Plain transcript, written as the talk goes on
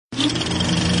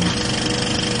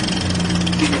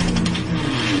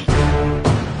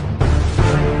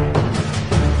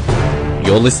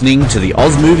You're listening to the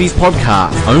Oz Movies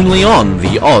Podcast, only on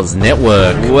the Oz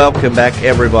Network. Welcome back,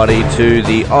 everybody, to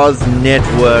the Oz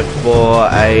Network for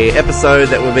a episode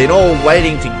that we've been all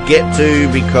waiting to get to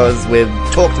because we've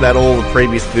talked about all the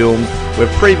previous films. We've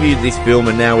previewed this film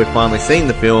and now we've finally seen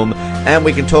the film, and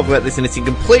we can talk about this in its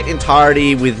complete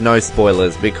entirety with no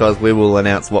spoilers because we will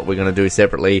announce what we're going to do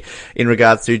separately in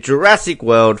regards to Jurassic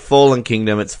World Fallen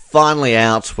Kingdom. It's finally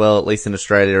out, well, at least in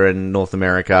Australia and North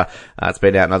America. It's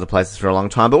been out in other places for a long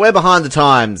time, but we're behind the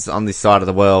times on this side of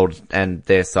the world and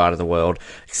their side of the world.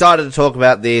 Excited to talk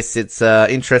about this. It's an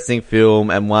interesting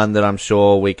film and one that I'm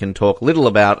sure we can talk little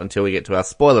about until we get to our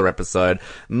spoiler episode.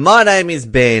 My name is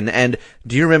Ben, and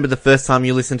do you remember the first time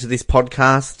you listened to this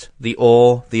podcast? The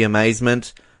awe, the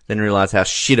amazement, then realize how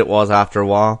shit it was after a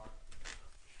while?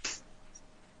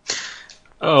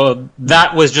 Oh,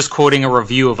 that was just quoting a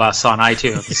review of us on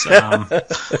iTunes.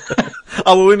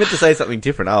 Oh, well, we meant to say something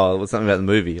different. Oh, it was something about the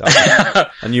movie.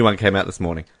 A new one came out this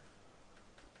morning.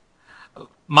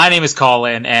 My name is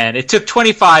Colin, and it took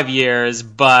 25 years,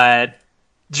 but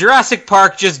Jurassic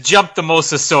Park just jumped the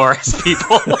Mosasaurus,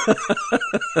 people.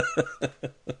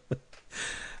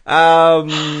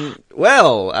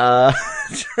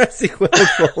 Jurassic World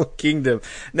Fallen Kingdom.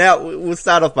 Now, we'll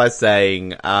start off by saying,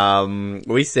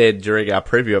 we said during our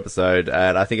preview episode,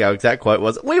 and I think our exact quote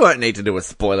was, we won't need to do a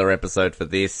spoiler episode for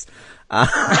this.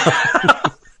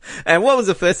 And what was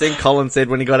the first thing Colin said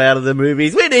when he got out of the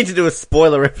movies? We need to do a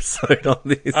spoiler episode on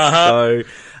this. So,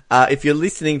 if you're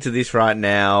listening to this right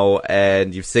now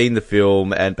and you've seen the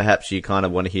film and perhaps you kind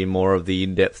of want to hear more of the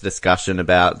in-depth discussion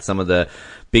about some of the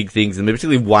big things, and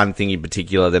particularly one thing in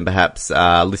particular, then perhaps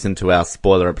listen to our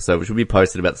spoiler episode, which will be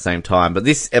posted about the same time. But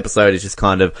this episode is just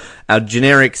kind of our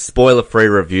generic spoiler-free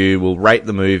review. We'll rate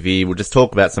the movie, we'll just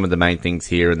talk about some of the main things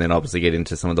here, and then obviously get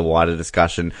into some of the wider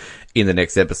discussion in the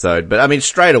next episode. But I mean,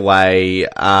 straight away,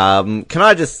 can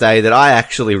I just say that I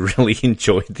actually really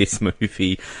enjoyed this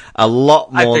movie a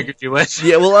lot more. I figured you would.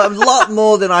 Yeah, well, a lot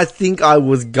more than I think I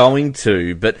was going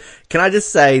to. But can I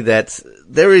just say that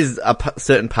there is a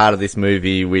certain part of this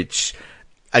movie which,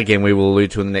 again, we will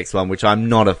allude to in the next one, which I'm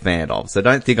not a fan of. So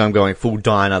don't think I'm going full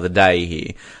Die Another Day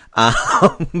here.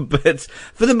 But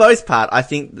for the most part, I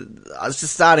think,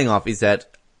 just starting off is that,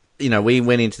 you know, we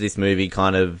went into this movie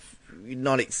kind of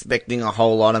not expecting a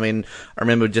whole lot. I mean, I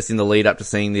remember just in the lead up to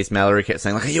seeing this, Mallory kept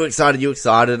saying, like, are you excited? You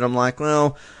excited? And I'm like,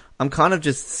 well, I'm kind of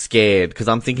just scared because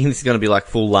I'm thinking this is going to be like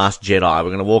full Last Jedi.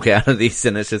 We're going to walk out of this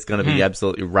and it's just going to be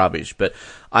absolutely rubbish. But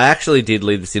I actually did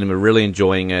leave the cinema really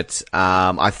enjoying it.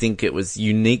 I think it was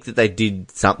unique that they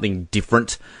did something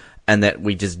different and that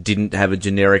we just didn't have a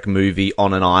generic movie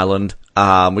on an island,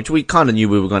 which we kind of knew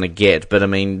we were going to get. But I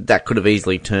mean, that could have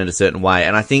easily turned a certain way.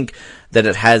 And I think that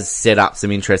it has set up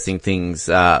some interesting things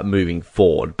moving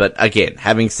forward. But again,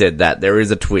 having said that, there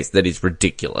is a twist that is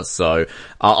ridiculous. So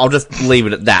I'll just leave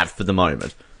it at that for the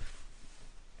moment.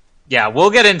 Yeah,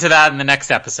 we'll get into that in the next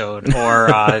episode. Or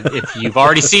if you've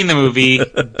already seen the movie,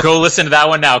 go listen to that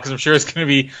one now, because I'm sure it's going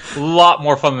to be a lot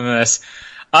more fun than this.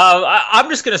 I'm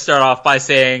just going to start off by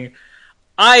saying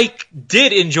I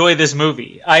did enjoy this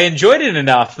movie. I enjoyed it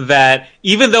enough that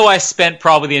even though I spent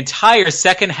probably the entire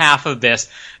second half of this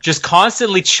just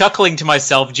constantly chuckling to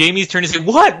myself, Jamie's turning to say,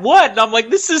 what? And I'm like,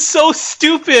 this is so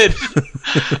stupid.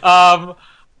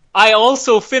 I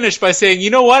also finished by saying, you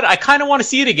know what? I kind of want to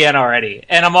see it again already.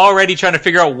 And I'm already trying to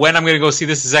figure out when I'm going to go see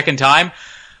this a second time.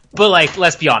 But, like,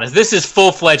 let's be honest, this is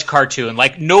full-fledged cartoon.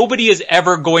 Like, nobody is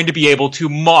ever going to be able to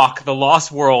mock The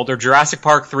Lost World or Jurassic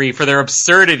Park 3 for their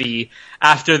absurdity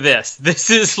after this. This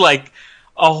is, like,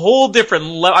 a whole different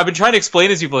level. I've been trying to explain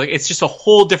this to people. Like, it's just a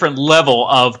whole different level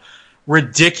of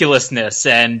ridiculousness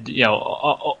and, you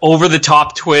know,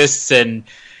 over-the-top twists. And,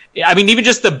 I mean, even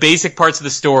just the basic parts of the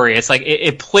story. It's like,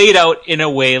 it played out in a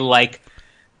way like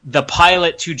the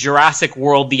pilot to Jurassic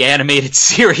World, the animated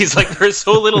series. Like, there's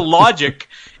so little logic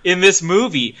in this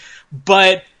movie.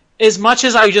 But as much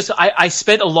as I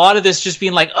spent a lot of this just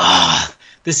being like,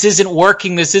 this isn't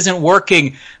working.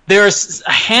 There's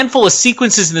a handful of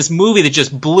sequences in this movie that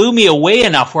just blew me away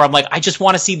enough where I'm like, I just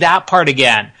want to see that part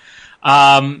again.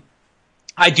 I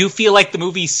do feel like the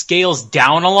movie scales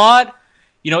down a lot.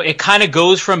 You know, it kind of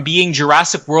goes from being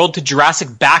Jurassic World to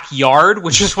Jurassic Backyard,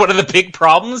 which is one of the big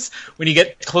problems when you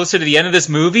get closer to the end of this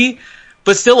movie.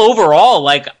 But still, overall,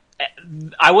 like,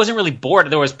 I wasn't really bored.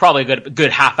 There was probably a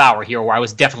good half hour here where I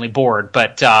was definitely bored.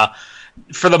 But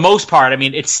for the most part, I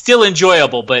mean, it's still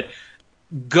enjoyable. But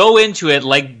go into it,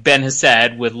 like Ben has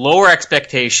said, with lower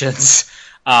expectations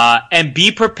and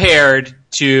be prepared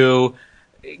to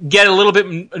get a little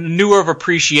bit newer of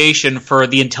appreciation for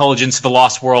the intelligence of the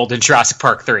Lost World in Jurassic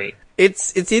Park 3.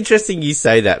 It's interesting you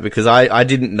say that because I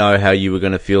didn't know how you were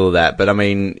going to feel that, but I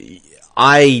mean,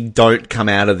 I don't come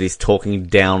out of this talking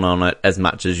down on it as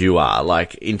much as you are.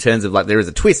 Like, in terms of, like, there is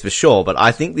a twist for sure, but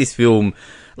I think this film,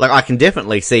 like, I can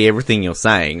definitely see everything you're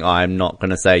saying. I'm not going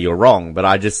to say you're wrong, but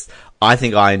I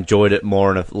think I enjoyed it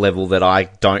more on a level that I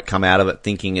don't come out of it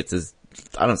thinking it's as,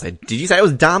 I don't say, did you say it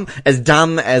was dumb? As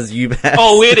dumb as you have?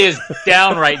 Oh, it is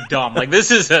downright dumb. Like,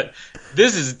 this is a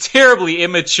terribly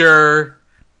immature,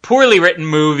 poorly written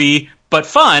movie, but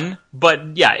fun,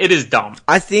 but yeah, it is dumb.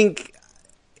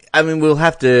 I mean, we'll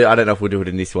have to, I don't know if we'll do it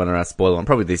in this one or our spoiler one,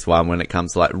 probably this one when it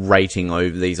comes to, like, rating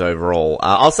over these overall.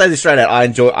 I'll say this straight out,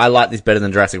 I like this better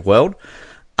than Jurassic World,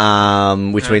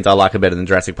 which means I like it better than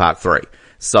Jurassic Park 3.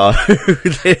 So,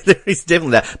 there is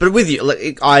definitely that. But with you,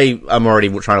 like, I am already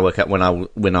trying to work out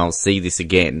when I'll see this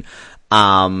again.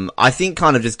 I think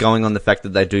kind of just going on the fact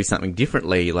that they do something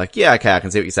differently, like, yeah, okay, I can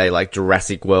see what you say, like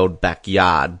Jurassic World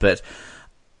Backyard, but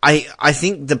I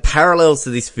think the parallels to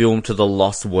this film to The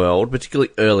Lost World,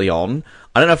 particularly early on,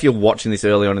 I don't know if you're watching this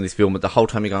early on in this film, but the whole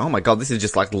time you're going, oh my god, this is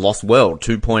just like Lost World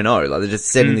 2.0. Like, they're just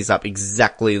setting this up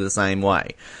exactly the same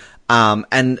way.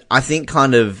 And I think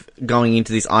kind of going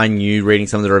into this, I knew reading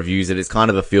some of the reviews that it's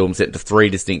kind of a film set into 3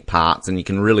 distinct parts, and you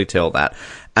can really tell that.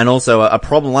 And also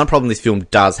one problem this film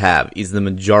does have is the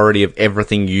majority of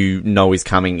everything you know is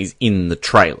coming is in the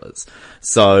trailers.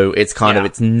 So it's kind of,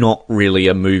 it's not really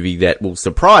a movie that will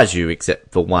surprise you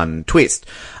except for one twist.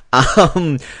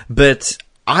 But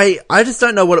I just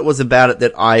don't know what it was about it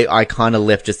that I kind of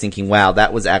left just thinking, wow,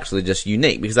 that was actually just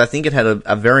unique, because I think it had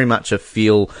a very much a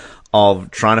feel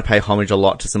of trying to pay homage a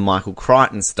lot to some Michael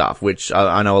Crichton stuff, which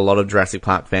I know a lot of Jurassic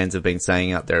Park fans have been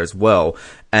saying out there as well.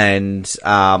 And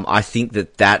I think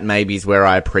that maybe is where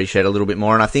I appreciate a little bit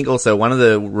more. And I think also one of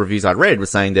the reviews I'd read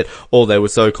was saying that, they were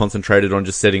so concentrated on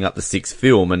just setting up the 6th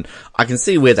film. And I can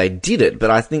see where they did it, but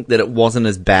I think that it wasn't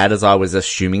as bad as I was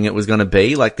assuming it was going to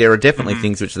be. Like, there are definitely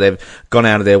things which they've gone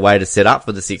out of their way to set up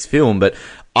for the 6th film, but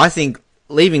I think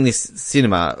leaving this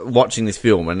cinema, watching this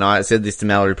film, and I said this to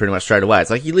Mallory pretty much straight away, it's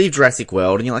like you leave Jurassic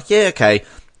World and you're like, yeah, okay,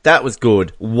 that was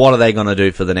good. What are they going to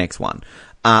do for the next one?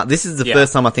 This is the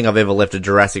first time I think I've ever left a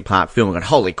Jurassic Park film and gone,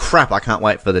 holy crap, I can't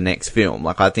wait for the next film.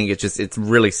 Like, I think it's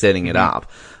really setting it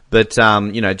up. But,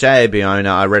 J.A. Bayona,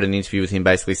 I read an interview with him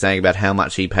basically saying about how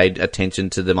much he paid attention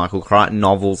to the Michael Crichton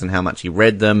novels and how much he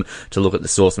read them to look at the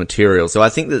source material. So I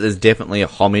think that there's definitely a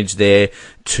homage there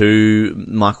to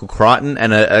Michael Crichton.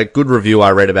 And a good review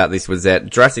I read about this was that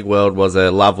Jurassic World was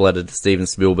a love letter to Steven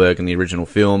Spielberg in the original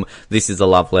film. This is a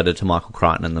love letter to Michael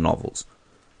Crichton in the novels.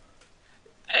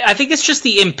 I think it's just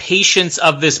the impatience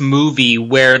of this movie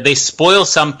where they spoil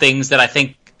some things that I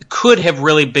think could have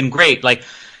really been great. Like,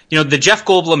 the Jeff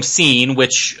Goldblum scene,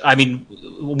 which, I mean,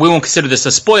 we won't consider this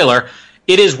a spoiler.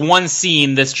 It is one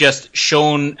scene that's just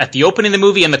shown at the opening of the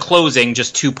movie and the closing,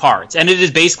 just 2 parts. And it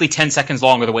is basically 10 seconds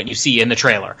longer than what you see in the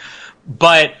trailer.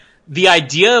 But the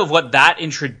idea of what that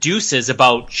introduces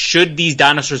about should these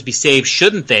dinosaurs be saved,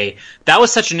 shouldn't they, that was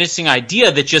such an interesting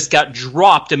idea that just got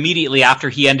dropped immediately after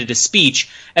he ended his speech.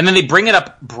 And then they bring it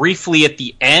up briefly at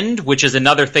the end, which is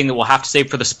another thing that we'll have to save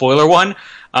for the spoiler one,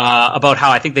 about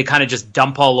how I think they kind of just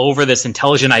dump all over this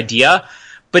intelligent idea.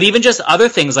 But even just other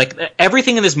things, like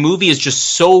everything in this movie is just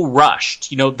so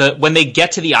rushed. When they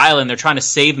get to the island, they're trying to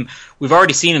save them. We've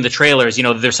already seen in the trailers,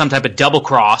 there's some type of double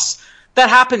cross. That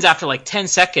happens after like 10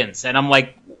 seconds. And I'm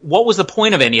like, what was the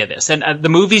point of any of this? And the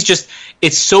movie's just,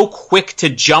 it's so quick to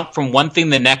jump from one thing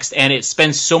to the next. And it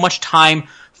spends so much time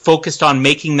focused on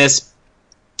making this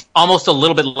almost a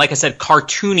little bit, like I said,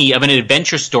 cartoony of an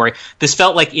adventure story. This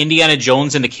felt like Indiana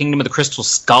Jones and the Kingdom of the Crystal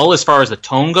Skull as far as the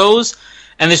tone goes.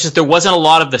 And there wasn't a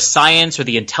lot of the science or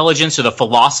the intelligence or the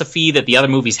philosophy that the other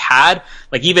movies had.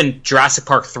 Like even Jurassic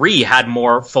Park 3 had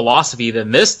more philosophy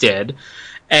than this did.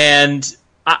 And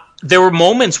there were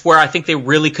moments where I think they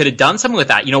really could have done something with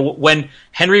that. When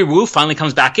Henry Wu finally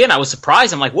comes back in, I was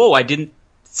surprised. I'm like, whoa, I didn't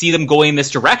see them going in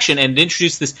this direction, and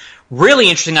introduced this really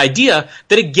interesting idea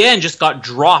that again just got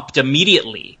dropped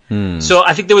immediately. So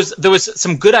I think there was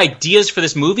some good ideas for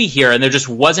this movie here, and there just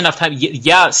wasn't enough time.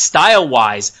 Yeah, style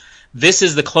wise, this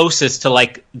is the closest to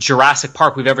like Jurassic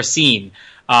Park we've ever seen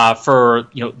for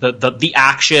the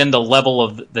action, the level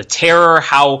of the terror,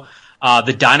 how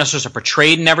the dinosaurs are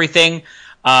portrayed and everything.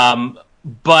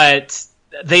 But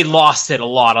they lost it a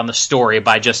lot on the story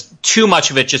by just too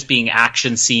much of it just being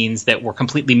action scenes that were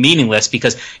completely meaningless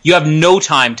because you have no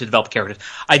time to develop characters.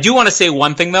 I do want to say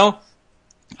one thing though.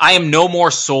 I am no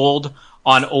more sold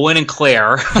on Owen and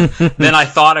Claire than I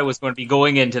thought I was going to be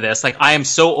going into this. Like, I am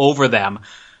so over them.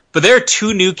 But there are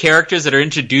 2 new characters that are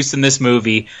introduced in this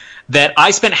movie that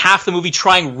I spent half the movie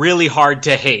trying really hard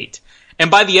to hate.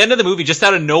 And by the end of the movie, just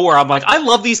out of nowhere, I'm like, I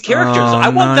love these characters. I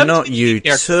want them not to be you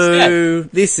characters too.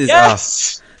 This is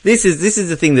yes. This is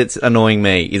the thing that's annoying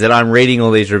me, is that I'm reading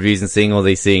all these reviews and seeing all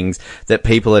these things that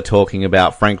people are talking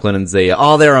about Franklin and Zia.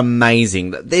 Oh, they're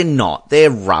amazing. They're not.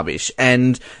 They're rubbish.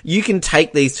 And you can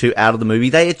take these two out of the movie.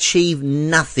 They achieve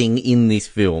nothing in this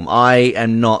film. I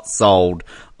am not sold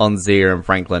on Zia and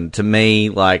Franklin. To me,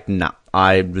 like, nah,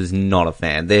 I was not a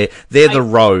fan. They're the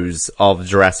Rose of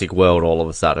Jurassic World all of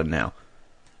a sudden now.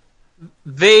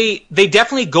 They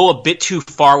definitely go a bit too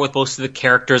far with most of the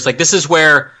characters. Like, this is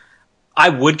where I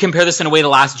would compare this in a way to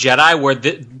Last Jedi, where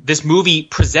this movie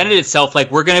presented itself like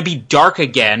we're going to be dark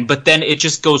again, but then it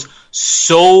just goes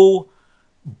so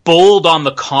bold on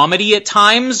the comedy at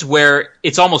times where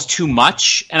it's almost too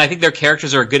much, and I think their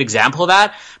characters are a good example of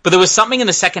that. But there was something in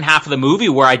the second half of the movie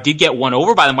where I did get won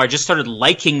over by them, where I just started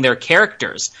liking their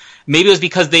characters. Maybe it was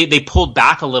because they pulled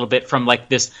back a little bit from like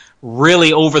this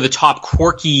really over-the-top,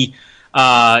 quirky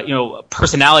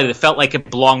personality that felt like it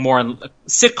belonged more in a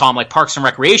sitcom like Parks and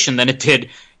Recreation than it did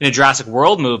in a Jurassic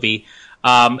World movie.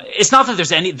 It's not that there's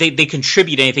they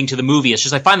contribute anything to the movie. It's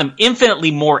just I find them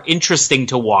infinitely more interesting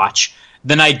to watch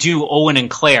than I do Owen and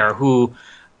Claire,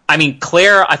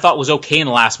 Claire I thought was okay in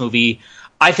the last movie.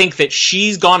 I think that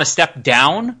she's gone a step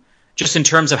down just in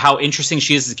terms of how interesting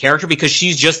she is as a character, because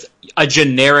she's just a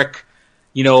generic,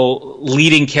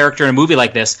 leading character in a movie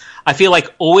like this. I feel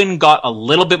like Owen got a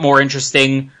little bit more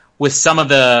interesting with some of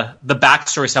the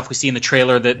backstory stuff we see in the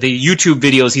trailer, the YouTube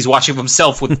videos he's watching of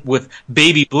himself with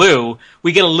Baby Blue.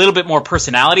 We get a little bit more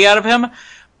personality out of him.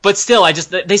 But still,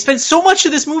 they spend so much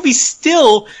of this movie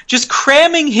still just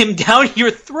cramming him down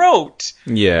your throat.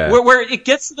 Yeah. Where it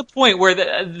gets to the point where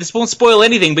this won't spoil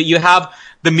anything, but you have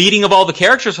the meeting of all the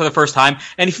characters for the first time,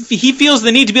 and he feels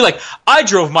the need to be like, I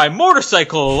drove my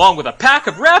motorcycle along with a pack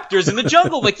of raptors in the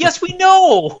jungle. Like, yes, we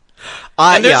know.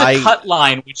 And there's a cut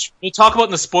line, which we'll talk about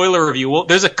in the spoiler review.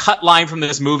 There's a cut line from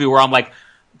this movie where I'm like,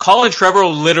 Colin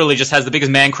Trevorrow literally just has the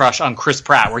biggest man crush on Chris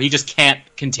Pratt, where he just can't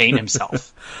contain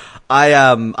himself.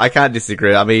 I can't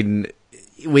disagree. I mean,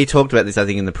 we talked about this, I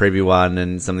think, in the preview one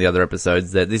and some of the other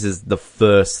episodes, that this is the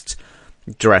first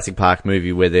Jurassic Park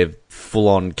movie where they've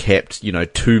full-on kept,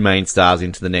 two main stars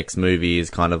into the next movie is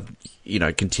kind of,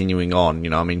 continuing on.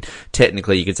 I mean,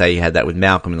 technically you could say you had that with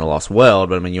Malcolm in the Lost World,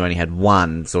 but I mean, you only had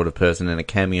one sort of person in a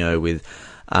cameo with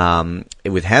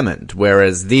Hammond.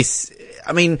 Whereas this,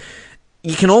 I mean,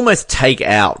 you can almost take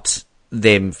out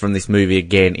them from this movie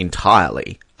again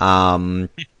entirely.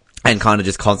 And kind of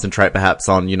just concentrate perhaps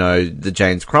on, the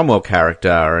James Cromwell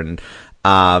character and,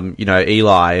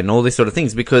 Eli and all these sort of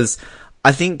things, because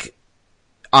I think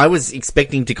I was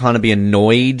expecting to kind of be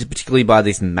annoyed, particularly by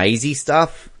this Maisie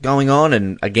stuff going on.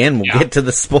 And again, we'll get to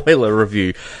the spoiler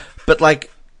review, but like,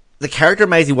 the character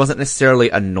of Maisie wasn't necessarily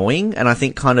annoying, and I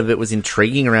think kind of it was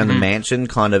intriguing around the mansion,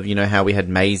 kind of, how we had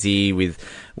Maisie with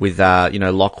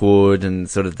Lockwood and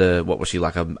sort of what was she,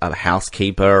 like a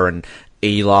housekeeper, and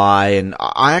Eli, and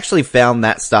I actually found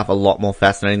that stuff a lot more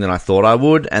fascinating than I thought I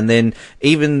would. And then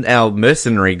even our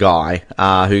mercenary guy,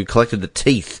 who collected the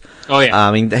teeth. Oh yeah.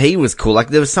 I mean, he was cool. Like,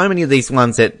 there were so many of these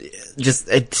ones that it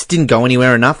just didn't go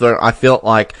anywhere enough. I felt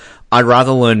like I'd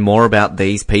rather learn more about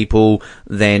these people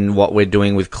than what we're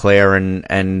doing with Claire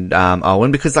and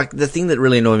Owen, because like the thing that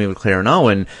really annoyed me with Claire and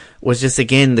Owen was just,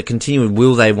 again, the continued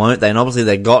will they, won't they, and obviously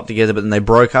they got together but then they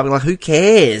broke up, and like, who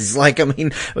cares? Like, I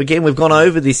mean, again, we've gone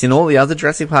over this in all the other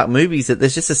Jurassic Park movies, that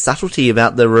there's just a subtlety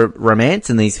about the romance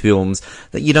in these films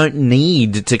that you don't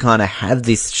need to kind of have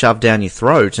this shoved down your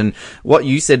throat. And what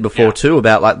you said before too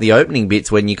about like the opening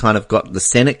bits when you kind of got the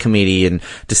Senate committee and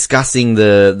discussing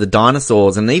the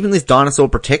dinosaurs, and even this dinosaur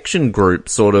protection group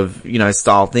sort of,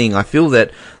 style thing, I feel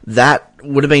that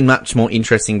would have been much more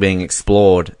interesting being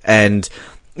explored. And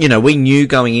we knew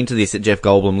going into this that Jeff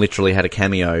Goldblum literally had a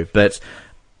cameo, but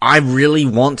I really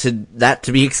wanted that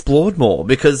to be explored more,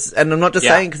 because, and I'm not just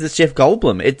saying because it's Jeff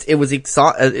Goldblum, it was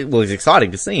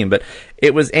exciting to see him, but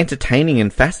it was entertaining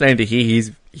and fascinating to hear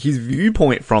his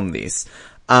viewpoint from this.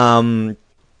 And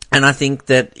I think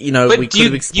that, we could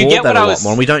have explored that a lot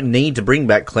more, and we don't need to bring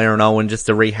back Claire and Owen just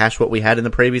to rehash what we had in the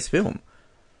previous film.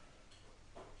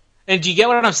 And do you get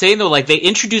what I'm saying, though? Like, they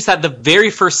introduced at the very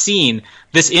first scene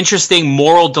this interesting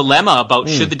moral dilemma about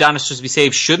should the dinosaurs be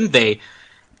saved, shouldn't they?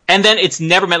 And then it's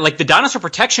never meant, like, the dinosaur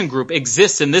protection group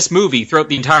exists in this movie throughout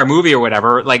the entire movie or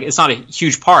whatever. Like, it's not a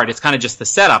huge part. It's kind of just the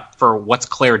setup for what's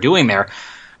Claire doing there.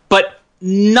 But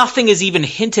nothing is even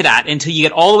hinted at until you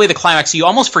get all the way to the climax. So you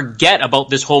almost forget about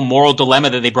this whole moral dilemma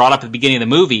that they brought up at the beginning of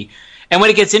the movie. And when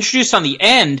it gets introduced on the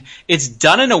end, it's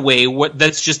done in a way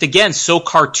that's just, again, so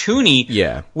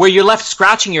cartoony, where you're left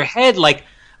scratching your head like,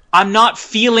 I'm not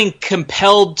feeling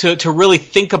compelled to really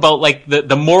think about like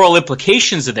the moral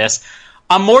implications of this.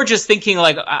 I'm more just thinking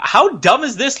like, how dumb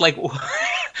is this? Like, well,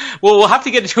 we'll have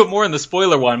to get into it more in the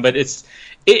spoiler one, but it's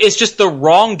just the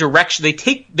wrong direction.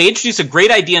 They introduce a great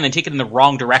idea and then take it in the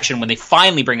wrong direction when they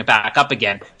finally bring it back up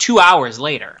again 2 hours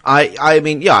later. I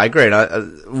mean, yeah, I agree.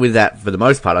 And with that, for the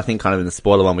most part, I think kind of in the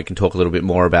spoiler one, we can talk a little bit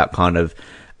more about kind of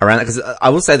around that. Because I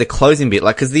will say the closing bit,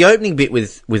 like, because the opening bit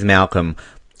with Malcolm,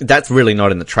 that's really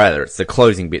not in the trailer. It's the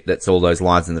closing bit that's all those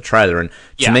lines in the trailer. And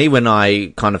to me, when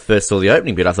I kind of first saw the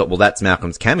opening bit, I thought, well, that's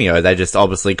Malcolm's cameo. They just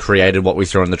obviously created what we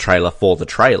saw in the trailer for the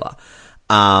trailer.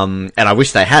 And I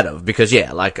wish they had of, because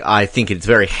like, I think it's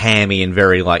very hammy and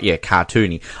very like,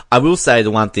 cartoony. I will say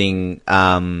the one thing,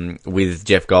 with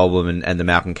Jeff Goldblum and the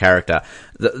Malcolm character,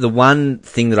 the one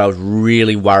thing that I was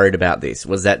really worried about this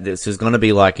was that this was going to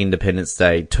be like Independence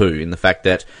Day 2, in the fact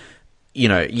that,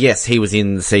 yes, he was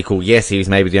in the sequel. Yes, he was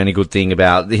maybe the only good thing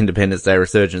about the Independence Day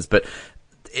resurgence, but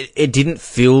it didn't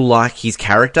feel like his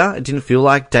character. It didn't feel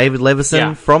like David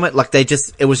Levison from it. Like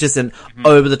it was just an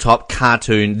over-the-top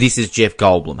cartoon. This is Jeff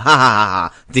Goldblum. Ha ha ha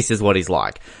ha. This is what he's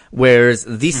like. Whereas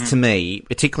this to me,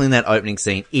 particularly in that opening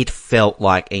scene, it felt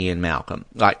like Ian Malcolm.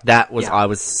 Like that was, I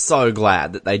was so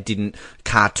glad that they didn't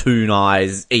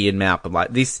cartoonize Ian Malcolm.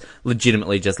 Like this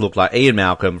legitimately just looked like Ian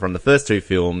Malcolm from the first two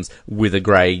films with a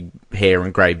grey hair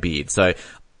and grey beard. So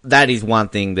that is one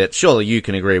thing that surely you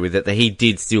can agree with, that he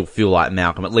did still feel like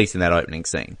Malcolm, at least in that opening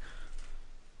scene.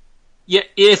 Yeah,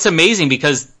 it's amazing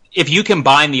because if you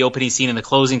combine the opening scene and the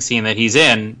closing scene that he's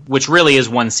in, which really is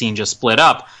one scene just split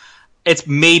up, it's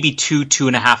maybe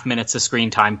 2.5 minutes of screen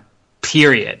time,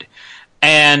 period.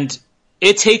 And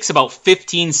it takes about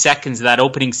 15 seconds of that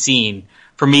opening scene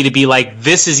for me to be like,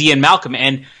 this is Ian Malcolm.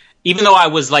 And even though I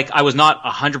was not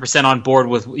 100% on board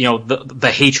with,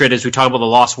 the hatred as we talk about The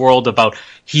Lost World, about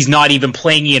he's not even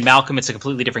playing Ian Malcolm, it's a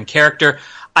completely different character.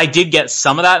 I did get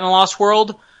some of that in The Lost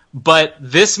World, but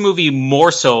this movie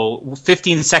more so,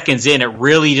 15 seconds in, it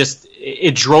really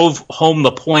it drove home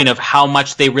the point of how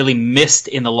much they really missed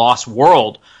in The Lost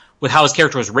World with how his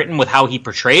character was written, with how he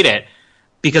portrayed it.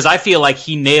 Because I feel like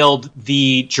he nailed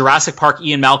the Jurassic Park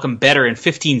Ian Malcolm better in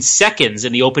 15 seconds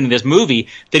in the opening of this movie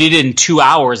than he did in 2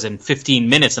 hours and 15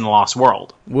 minutes in The Lost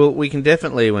World. Well, we can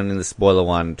definitely, when in the spoiler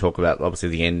one, talk about obviously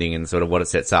the ending and sort of what it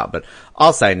sets up. But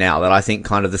I'll say now that I think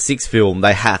kind of the sixth film,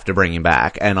 they have to bring him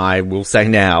back. And I will say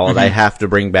now, they have to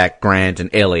bring back Grant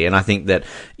and Ellie. And I think that,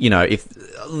 if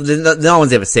no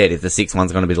one's ever said if the sixth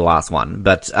one's going to be the last one.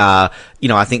 But,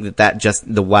 I think that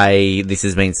just the way this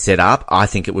has been set up, I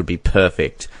think it would be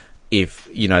perfect if,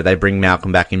 they bring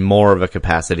Malcolm back in more of a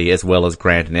capacity, as well as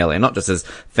Grant and Ellie. And not just as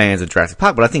fans of Jurassic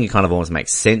Park, but I think it kind of almost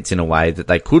makes sense in a way that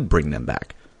they could bring them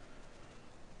back.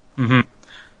 Mm-hmm.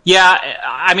 Yeah,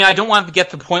 I mean, I don't want to get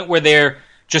to the point where they're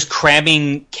just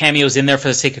cramming cameos in there for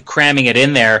the sake of cramming it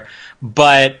in there,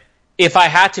 but if I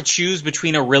had to choose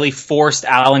between a really forced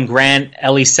Alan Grant,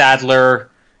 Ellie Sattler,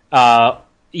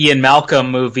 Ian Malcolm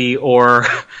movie, or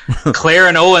Claire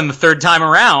and Owen the third time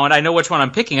around, I know which one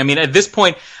I'm picking. I mean, at this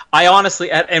point, I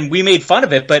honestly, and we made fun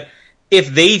of it, but if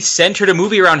they centered a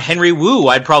movie around Henry Wu,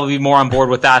 I'd probably be more on board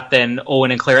with that than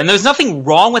Owen and Claire. And there's nothing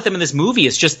wrong with them in this movie.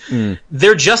 It's just,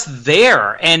 they're just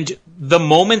there. And the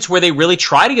moments where they really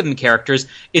try to give them characters,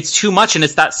 it's too much. And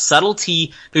it's that subtlety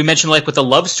that we mentioned, like with the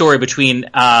love story between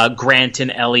Grant and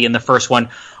Ellie in the first one,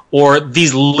 or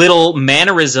these little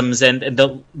mannerisms and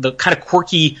the kind of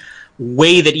quirky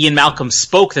way that Ian Malcolm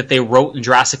spoke that they wrote in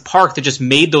Jurassic Park that just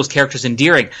made those characters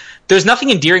endearing. There's nothing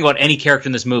endearing about any character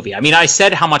in this movie. I mean, I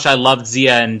said how much I loved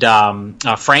Zia and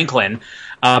Franklin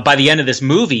by the end of this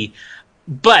movie,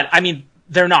 but I mean,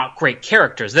 they're not great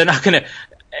characters. They're not going to...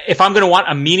 If I'm going to want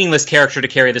a meaningless character to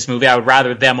carry this movie, I would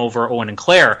rather them over Owen and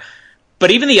Claire.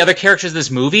 But even the other characters in this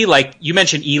movie, like you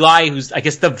mentioned Eli, who's, I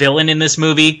guess, the villain in this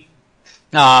movie.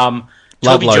 Toby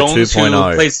Jones,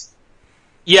 2.0. who plays...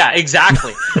 Yeah,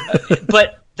 exactly.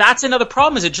 But that's another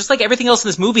problem, is it just like everything else in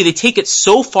this movie, they take it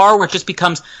so far where it just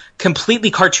becomes completely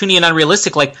cartoony and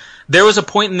unrealistic. Like, there was a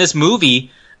point in this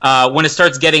movie when it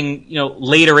starts getting,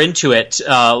 later into it,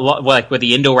 like with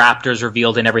the Indoraptors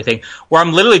revealed and everything, where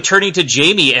I'm literally turning to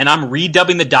Jamie and I'm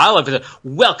redubbing the dialogue for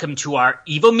welcome to our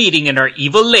evil meeting in our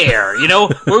evil lair, where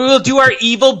we'll do our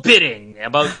evil bidding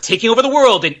about taking over the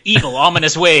world in evil,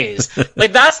 ominous ways.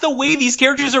 Like, that's the way these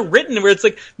characters are written, where it's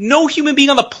like, no human being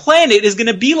on the planet is going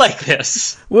to be like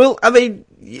this. Well, I mean,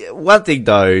 one thing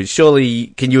though, surely,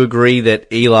 can you agree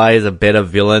that Eli is a better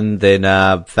villain than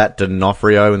Fat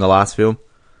D'Onofrio in the last film?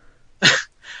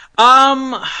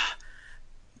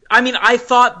 I mean, I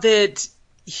thought that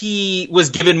he was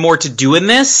given more to do in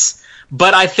this,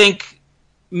 but I think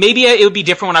maybe it would be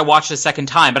different when I watch it a second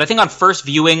time, but I think on first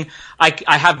viewing,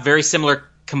 I have very similar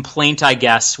complaint, I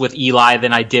guess, with Eli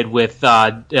than I did with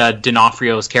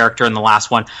D'Onofrio's character in the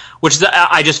last one, which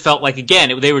I just felt like,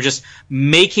 again, they were just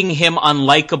making him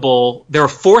unlikable. They were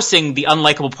forcing the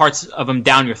unlikable parts of him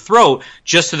down your throat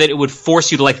just so that it would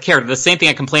force you to like the character. The same thing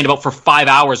I complained about for 5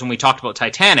 hours when we talked about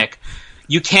Titanic.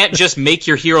 You can't just make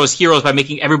your heroes by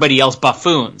making everybody else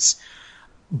buffoons.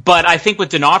 But I think with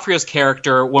D'Onofrio's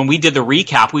character, when we did the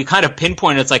recap, we kind of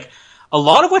pinpointed, it's like, a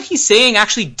lot of what he's saying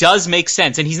actually does make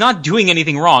sense, and he's not doing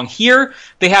anything wrong. Here,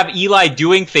 they have Eli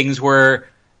doing things where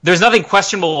there's nothing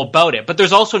questionable about it, but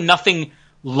there's also nothing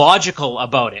logical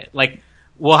about it. Like,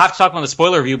 we'll have to talk about the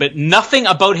spoiler review, but nothing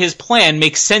about his plan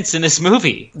makes sense in this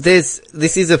movie. This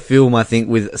is a film, I think,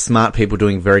 with smart people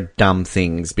doing very dumb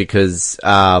things, because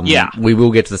we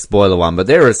will get to the spoiler one, but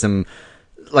there are some...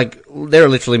 Like, there are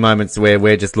literally moments where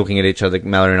we're just looking at each other,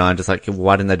 Mallory and I, and just like,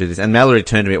 why didn't they do this? And Mallory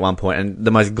turned to me at one point, and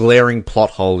the most glaring plot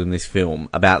hole in this film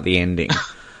about the ending,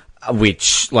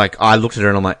 which, like, I looked at her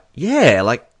and I'm like,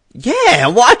 why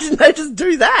didn't they just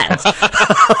do that?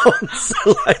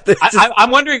 So, like,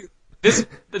 I'm wondering,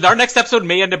 our next episode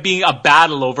may end up being a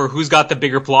battle over who's got the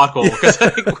bigger plot hole, because I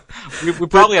think we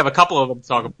probably have a couple of them to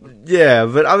talk about. Yeah,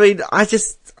 but I mean,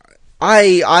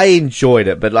 I enjoyed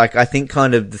it, but like, I think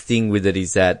kind of the thing with it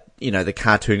is that, you know, the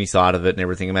cartoony side of it and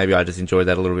everything, and maybe I just enjoyed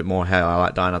that a little bit more, how I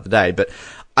like Die Another Day, but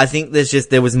I think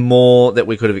there was more that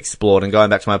we could have explored, and going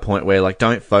back to my point where, like,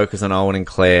 don't focus on Owen and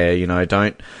Claire, you know,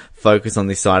 don't focus on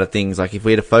this side of things. Like, if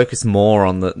we had to focus more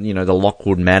on the, you know, the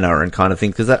Lockwood Manor and kind of thing,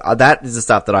 because that is the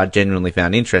stuff that I genuinely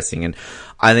found interesting. And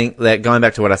I think that, going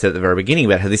back to what I said at the very beginning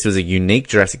about how this was a unique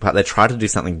Jurassic Park, they tried to do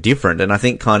something different. And I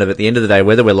think kind of at the end of the day,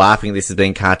 whether we're laughing at this as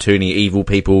being cartoony, evil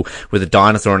people with a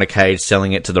dinosaur in a cage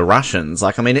selling it to the Russians,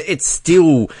 like, I mean, it's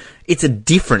a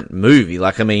different movie.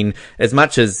 Like, I mean, as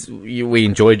much as we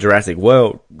enjoyed Jurassic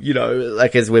World, you know,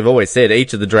 like, as we've always said,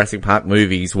 each of the Jurassic Park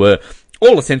movies were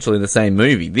all essentially the same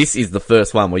movie. This is the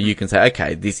first one where you can say,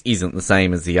 okay, this isn't the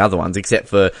same as the other ones, except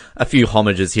for a few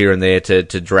homages here and there to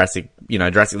Jurassic, you know,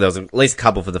 there was at least a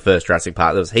couple for the first Jurassic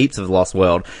Park. There was heaps of Lost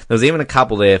World. There was even a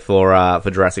couple there for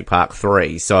Jurassic Park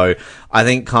 3. So I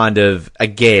think kind of,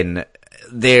 again,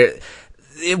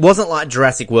 it wasn't like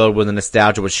Jurassic World where the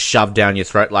nostalgia was shoved down your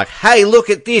throat like, hey, look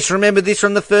at this, remember this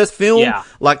from the first film? Yeah.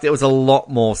 Like, there was a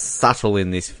lot more subtle in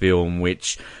this film,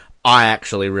 which I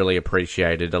actually really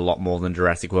appreciated a lot more than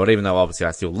Jurassic World, even though obviously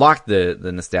I still liked the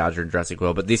nostalgia in Jurassic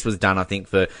World, but this was done, I think,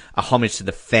 for a homage to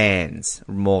the fans,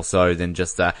 more so than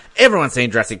just, everyone's seen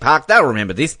Jurassic Park, they'll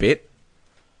remember this bit.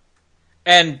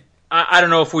 And I don't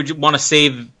know if we want to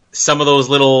save some of those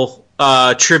little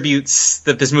tributes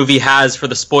that this movie has for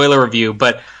the spoiler review,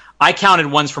 but I counted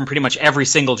ones from pretty much every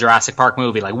single Jurassic Park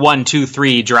movie, like 1, 2,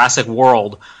 3, Jurassic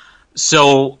World.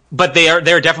 So, but they're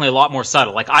definitely a lot more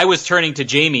subtle. Like, I was turning to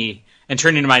Jamie and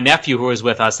turning to my nephew who was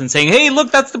with us and saying, hey,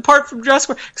 look, that's the part from Jurassic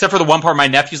Park. Except for the one part my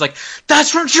nephew's like,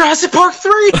 that's from Jurassic Park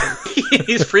 3!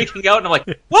 He's freaking out, and I'm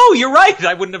like, whoa, you're right!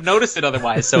 I wouldn't have noticed it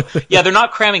otherwise. So, yeah, they're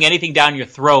not cramming anything down your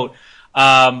throat.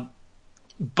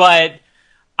 But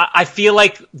I feel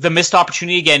like the missed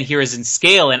opportunity again here is in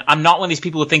scale, and I'm not one of these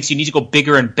people who thinks you need to go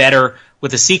bigger and better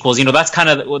with the sequels. You know, that's kind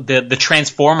of the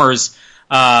Transformers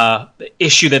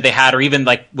issue that they had, or even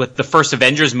like with the first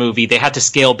Avengers movie, they had to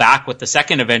scale back with the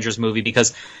second Avengers movie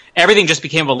because everything just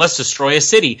became, well, let's destroy a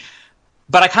city.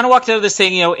 But I kind of walked out of this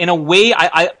saying, you know, in a way,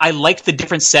 I liked the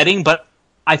different setting, but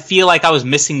I feel like I was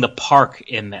missing the park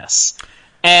in this.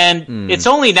 And it's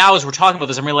only now as we're talking about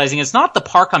this, I'm realizing it's not the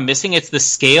park I'm missing, it's the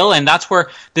scale, and that's where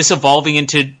this evolving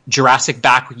into Jurassic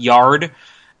Backyard,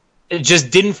 it just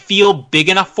didn't feel big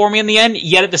enough for me in the end,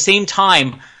 yet at the same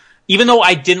time, even though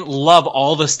I didn't love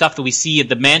all the stuff that we see at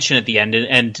the mansion at the end,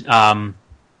 and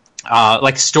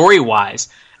like story-wise,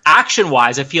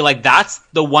 action-wise, I feel like that's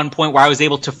the one point where I was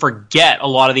able to forget a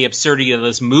lot of the absurdity of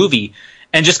this movie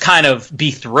and just kind of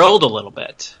be thrilled a little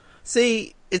bit.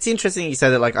 See, it's interesting you say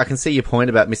that. Like, I can see your point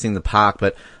about missing the park,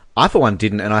 but I, for one,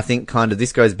 didn't, and I think kind of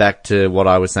this goes back to what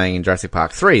I was saying in Jurassic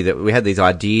Park 3, that we had these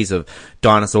ideas of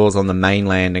dinosaurs on the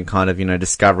mainland and kind of, you know,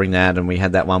 discovering that, and we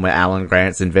had that one where Alan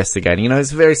Grant's investigating. You know,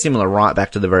 it's very similar right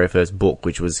back to the very first book,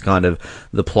 which was kind of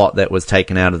the plot that was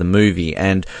taken out of the movie,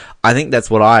 and I think that's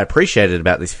what I appreciated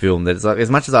about this film, that it's like, as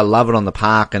much as I love it on the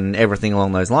park and everything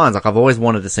along those lines, like, I've always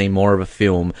wanted to see more of a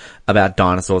film about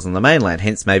dinosaurs on the mainland,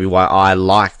 hence maybe why I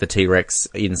like the T-Rex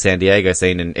in San Diego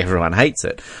scene and everyone hates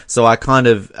it. So I kind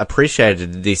of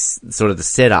appreciated this sort of the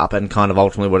setup and kind of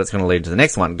ultimately what it's going to lead to the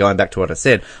next one. Going back to what I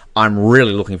said, I'm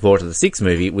really looking forward to the 6th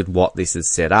movie with what this is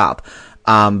set up.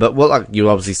 But what, like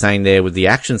you're obviously saying there with the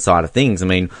action side of things, I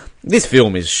mean, this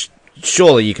film is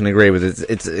surely you can agree with it.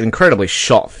 It's an incredibly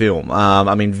shot film.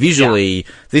 I mean, visually,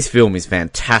 this film is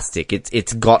fantastic.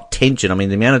 It's got tension. I mean,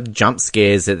 the amount of jump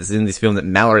scares that's in this film that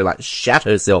Mallory, like, shat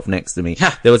herself next to me.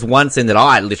 There was one scene that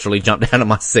I literally jumped out of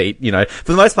my seat, you know.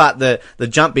 For the most part, the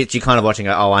jump bits you're kind of watching,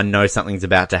 oh, I know something's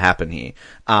about to happen here.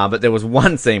 But there was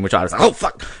one scene which I was like, oh,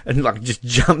 fuck! And, like, just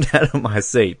jumped out of my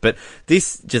seat. But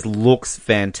this just looks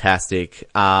fantastic.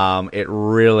 It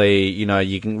really, you know,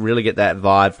 you can really get that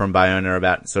vibe from Bayona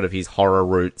about sort of his horror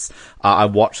roots. I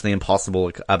watched The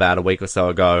Impossible about a week or so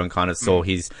ago and kind of saw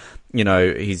his, you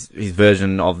know, his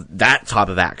version of that type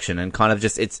of action, and kind of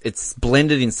just, it's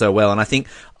blended in so well. And I think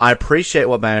I appreciate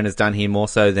what Bayona's done here more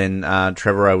so than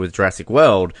Trevorrow with Jurassic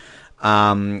World.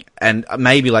 And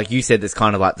maybe, like you said, there's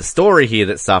kind of like the story here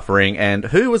that's suffering, and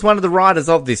who was one of the writers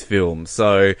of this film?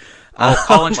 So,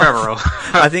 Colin Trevorrow.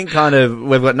 I think kind of,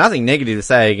 we've got nothing negative to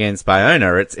say against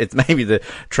Bayona. It's maybe the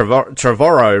Trevorrow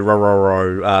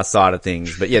side of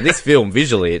things. But yeah, this film,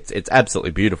 visually, it's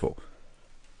absolutely beautiful.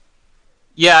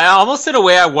 Yeah, almost in a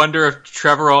way I wonder if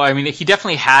Trevorrow, I mean, he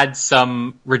definitely had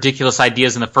some ridiculous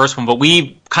ideas in the first one, but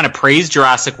we kind of praised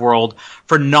Jurassic World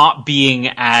for not being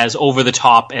as over the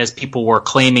top as people were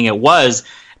claiming it was,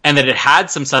 and that it had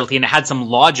some subtlety and it had some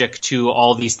logic to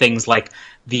all these things like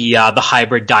the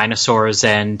hybrid dinosaurs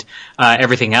and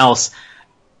everything else.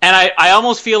 And I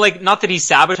almost feel like, not that he's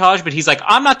sabotaged, but he's like,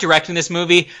 I'm not directing this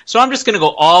movie, so I'm just going to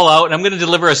go all out and I'm going to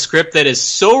deliver a script that is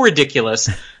so ridiculous.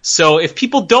 So if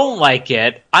people don't like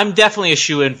it, I'm definitely a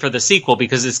shoo-in for the sequel,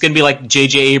 because it's going to be like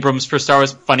J.J. Abrams for Star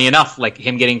Wars. Funny enough, like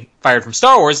him getting fired from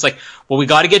Star Wars, like, well, we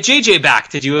got to get J.J. back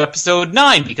to do episode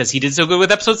 9 because he did so good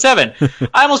with episode 7.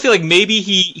 I almost feel like maybe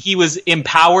he was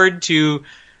empowered to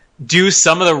do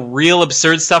some of the real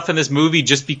absurd stuff in this movie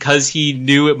just because he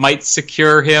knew it might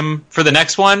secure him for the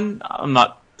next one. I'm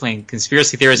not playing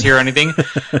conspiracy theorist here or anything.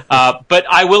 But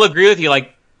I will agree with you,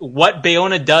 like, what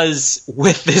Bayona does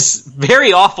with this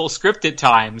very awful script at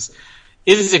times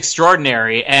is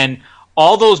extraordinary. And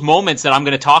all those moments that I'm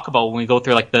going to talk about when we go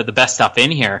through, like, the best stuff in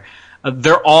here,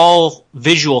 they're all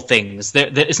visual things.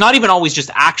 It's not even always just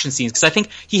action scenes, because I think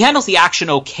he handles the action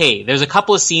okay. There's a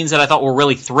couple of scenes that I thought were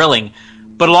really thrilling,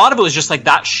 but a lot of it was just like,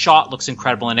 that shot looks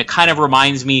incredible, and it kind of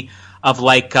reminds me of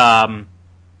like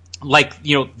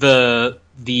you know, the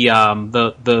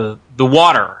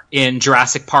water in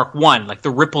Jurassic Park 1, like the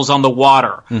ripples on the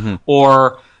water,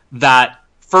 or that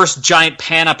first giant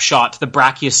pan-up shot to the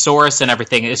Brachiosaurus and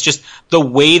everything. It's just the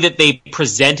way that they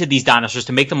presented these dinosaurs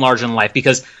to make them larger than life,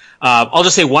 because I'll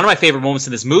just say one of my favorite moments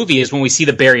in this movie is when we see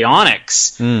the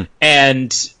baryonyx,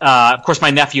 and of course my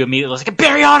nephew immediately was like,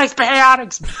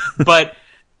 baryonyx! But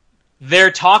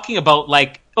they're talking about,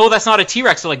 like, oh, that's not a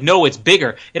T-Rex. They're like, no, it's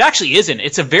bigger. It actually isn't.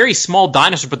 It's a very small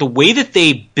dinosaur, but the way that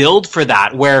they build for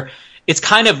that, where it's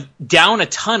kind of down a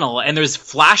tunnel and there's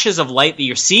flashes of light that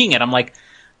you're seeing it, I'm like,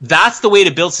 that's the way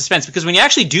to build suspense, because when you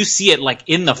actually do see it, like,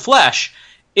 in the flesh,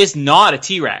 it's not a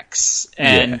T-Rex.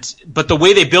 But the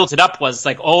way they built it up was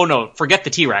like, oh no, forget the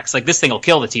T-Rex. Like, this thing will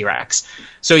kill the T-Rex.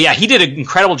 So yeah, he did an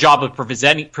incredible job of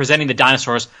presenting the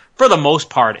dinosaurs for the most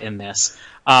part in this.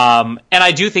 And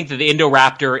I do think that the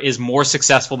Indoraptor is more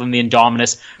successful than the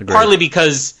Indominus, partly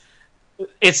because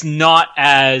it's not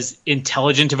as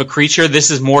intelligent of a creature.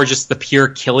 This is more just the pure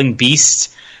killing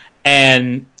beast.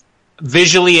 And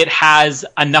visually it has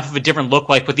enough of a different look.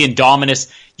 Like with the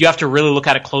Indominus, you have to really look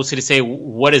at it closely to say,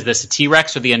 what is this, a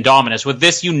T-Rex or the Indominus? With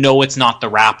this, you know it's not the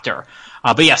raptor.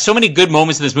 But yeah, so many good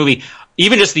moments in this movie.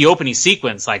 Even just the opening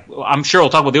sequence. Like, I'm sure we'll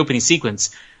talk about the opening sequence.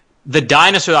 The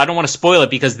dinosaur, I don't want to spoil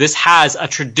it, because this has a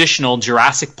traditional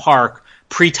Jurassic Park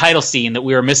pre-title scene that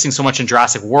we were missing so much in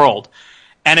Jurassic World.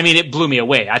 And I mean, it blew me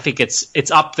away. I think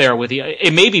it's up there with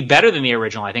it may be better than the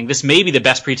original. I think this may be the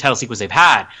best pre-title sequence they've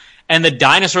had. And the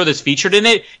dinosaur that's featured in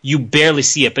it, you barely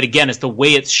see it. But again, it's the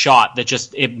way it's shot that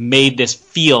just, it made this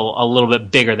feel a little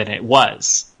bit bigger than it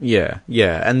was. Yeah.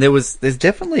 And there's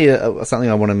definitely something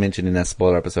I want to mention in that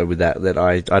spoiler episode with that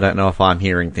I don't know if I'm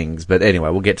hearing things, but anyway,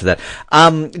 we'll get to that.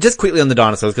 Just quickly on the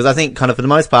dinosaurs, because I think kind of for the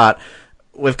most part,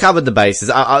 we've covered the bases.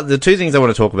 The two things I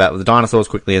want to talk about with the dinosaurs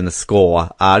quickly and the score,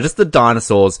 just the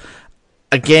dinosaurs.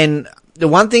 Again, the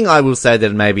one thing I will say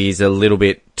that maybe is a little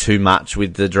bit too much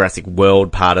with the Jurassic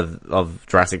World part of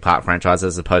Jurassic Park franchise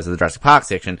as opposed to the Jurassic Park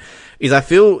section is I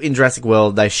feel in Jurassic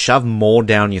World they shove more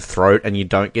down your throat and you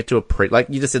don't get to like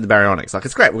you just said, the baryonyx. Like,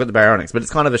 it's great, we've got the baryonyx, but it's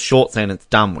kind of a short scene it's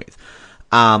done with.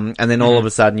 And then all of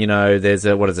a sudden, you know, there's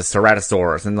a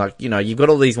Ceratosaurus, and like, you know, you've got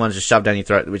all these ones just shoved down your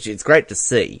throat, which it's great to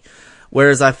see.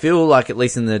 Whereas I feel like, at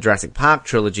least in the Jurassic Park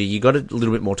trilogy, you got a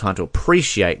little bit more time to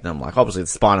appreciate them. Like, obviously, the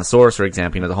Spinosaurus, for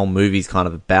example, the whole movie's kind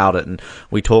of about it. And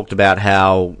we talked about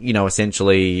how,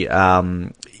 essentially,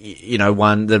 the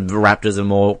raptors are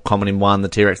more common in one, the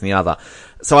T-Rex in the other.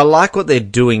 So I like what they're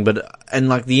doing, the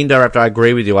Indoraptor, I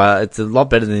agree with you. It's a lot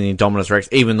better than the Indominus Rex,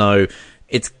 even though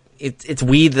it's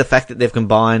weird the fact that they've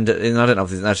combined, and I don't know if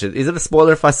this actually, is it a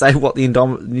spoiler if I say what the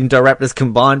Indoraptor's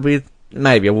combined with?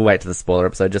 Maybe I will wait to the spoiler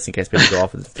episode just in case people go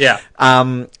off with this. Yeah.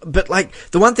 But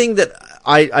the one thing that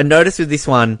I noticed with this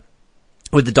one,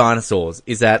 with the dinosaurs,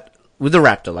 is that with the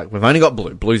raptor, we've only got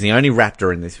Blue. Blue's the only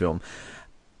raptor in this film.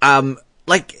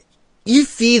 You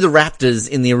fear the raptors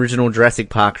in the original Jurassic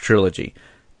Park trilogy.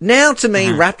 Now, to me,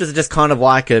 raptors are just kind of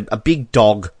like a big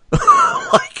dog.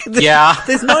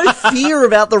 There's no fear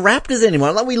about the Raptors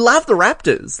anymore. We love the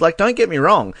Raptors. Don't get me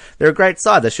wrong. They're a great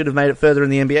side. They should have made it further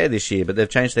in the NBA this year, but they've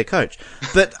changed their coach.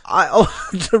 But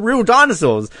the real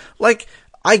dinosaurs,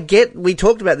 we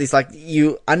talked about this,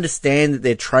 you understand that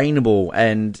they're trainable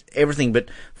and everything, but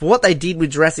for what they did with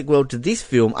Jurassic World to this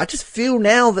film, I just feel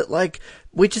now that,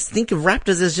 we just think of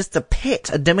raptors as just a pet,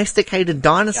 a domesticated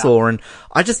dinosaur, and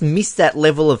I just miss that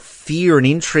level of fear and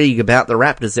intrigue about the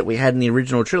raptors that we had in the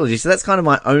original trilogy. So that's kind of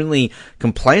my only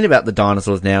complaint about the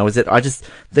dinosaurs now, is that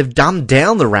they've dumbed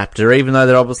down the raptor, even though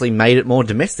they've obviously made it more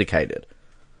domesticated.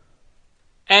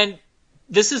 And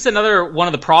this is another one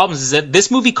of the problems, is that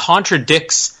this movie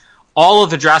contradicts all of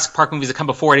the Jurassic Park movies that come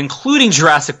before it, including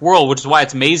Jurassic World, which is why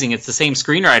it's amazing. It's the same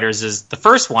screenwriters as the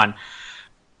first one.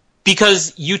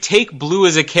 Because you take Blue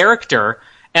as a character,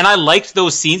 and I liked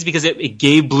those scenes because it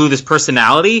gave Blue this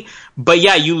personality, but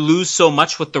yeah, you lose so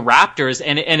much with the raptors,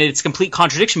 and it's complete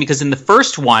contradiction, because in the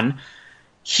first one,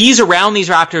 he's around these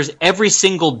raptors every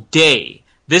single day.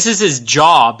 This is his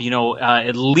job,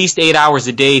 at least 8 hours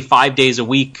a day, 5 days a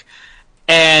week,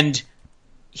 and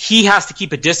he has to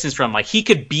keep a distance from them. He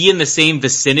could be in the same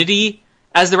vicinity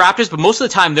as the raptors, but most of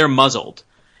the time they're muzzled.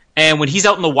 And when he's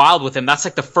out in the wild with him, that's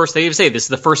the first, they even say, this is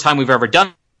the first time we've ever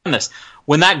done this.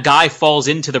 When that guy falls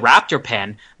into the raptor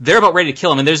pen, they're about ready to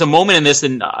kill him. And there's a moment in this,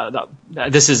 and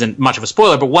this isn't much of a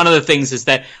spoiler, but one of the things is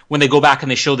that when they go back and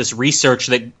they show this research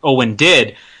that Owen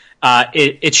did,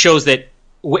 it shows that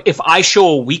if I show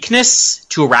a weakness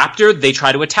to a raptor, they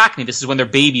try to attack me. This is when they're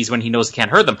babies, when he knows he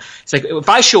can't hurt them. It's if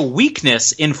I show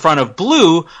weakness in front of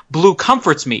Blue, Blue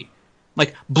comforts me.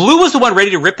 Blue was the one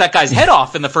ready to rip that guy's head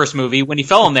off in the first movie when he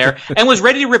fell in there, and was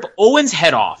ready to rip Owen's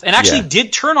head off, and actually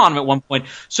did turn on him at one point.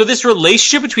 So this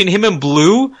relationship between him and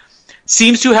Blue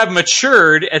seems to have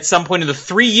matured at some point in the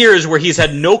 3 years where he's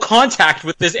had no contact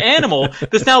with this animal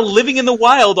that's now living in the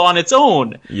wild on its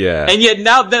own. Yeah. And yet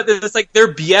now that it's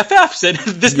they're BFFs, and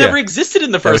this never existed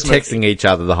in the first movie. They were texting each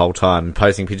other the whole time,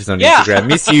 posting pictures on Instagram.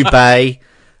 Miss you, bae.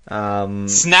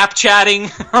 Snapchatting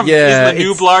from Isla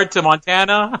Nublar to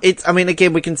Montana.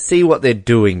 Again, we can see what they're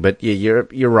doing, but yeah,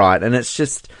 you're right, and it's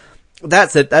just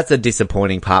that's a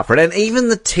disappointing part for it. And even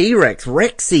the T-Rex,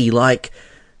 Rexy,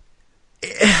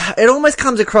 it almost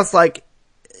comes across like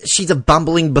she's a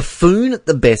bumbling buffoon at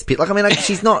the best bit.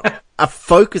 She's not a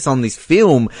focus on this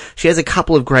film. She has a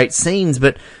couple of great scenes,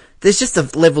 but there's just a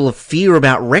level of fear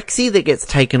about Rexy that gets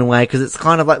taken away, because it's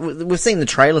kind of we've seen the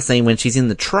trailer scene when she's in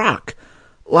the truck.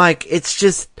 It's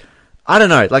just, I don't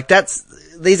know,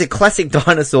 these are classic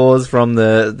dinosaurs from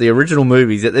the original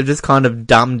movies that they've just kind of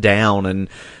dumbed down, and,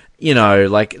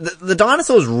 the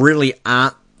dinosaurs really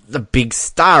aren't the big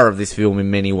star of this film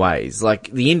in many ways. The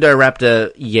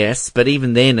Indoraptor, yes, but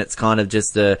even then it's kind of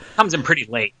just comes in pretty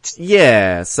late.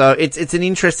 Yeah, so it's an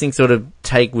interesting sort of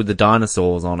take with the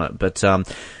dinosaurs on it, but,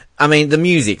 the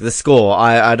music, the score,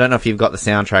 I don't know if you've got the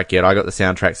soundtrack yet. I got the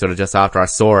soundtrack sort of just after I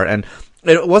saw it, and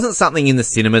it wasn't something in the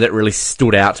cinema that really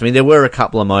stood out to me. There were a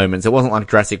couple of moments. It wasn't like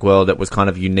Jurassic World that was kind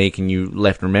of unique and you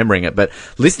left remembering it. But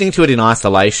listening to it in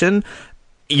isolation,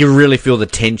 you really feel the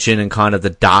tension and kind of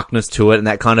the darkness to it, and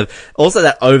that kind of, also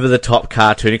that over-the-top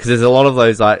cartoony, because there's a lot of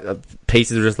those,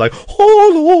 pieces are just that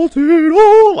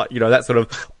sort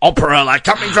of opera,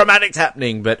 something dramatic's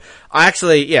happening. But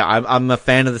I'm a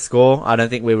fan of the score. I don't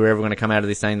think we were ever going to come out of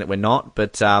this saying that we're not,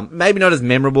 but maybe not as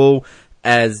memorable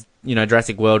as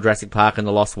Jurassic World, Jurassic Park, and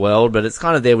The Lost World, but it's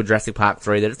kind of there with Jurassic Park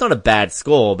 3 that it's not a bad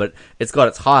score, but it's got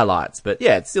its highlights. But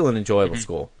yeah, it's still an enjoyable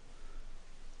score.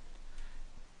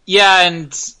 Yeah,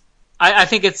 and I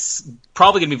think it's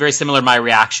probably going to be very similar to my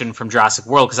reaction from Jurassic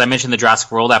World, because I mentioned the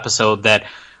Jurassic World episode that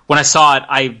when I saw it,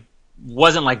 I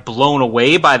wasn't blown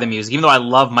away by the music, even though I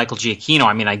love Michael Giacchino.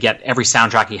 I get every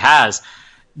soundtrack he has.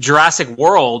 Jurassic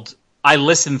World, I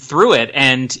listened through it,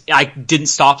 and I didn't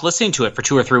stop listening to it for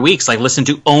 2 or 3 weeks. Listened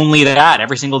to only that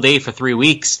every single day for 3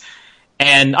 weeks.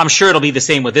 And I'm sure it'll be the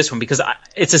same with this one, because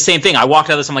it's the same thing. I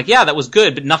walked out of this, I'm like, yeah, that was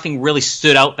good, but nothing really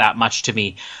stood out that much to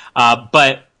me.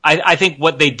 But I think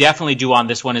what they definitely do on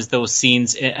this one is those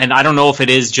scenes, and I don't know if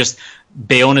it is just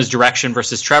Bayona's direction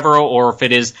versus Trevorrow, or if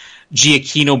it is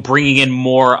Giacchino bringing in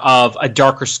more of a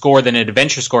darker score than an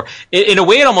adventure score. In a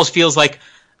way, it almost feels like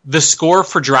the score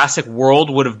for Jurassic World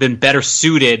would have been better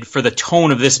suited for the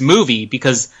tone of this movie,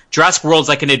 because Jurassic World's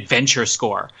like an adventure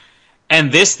score. And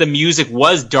the music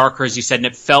was darker, as you said, and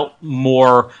it felt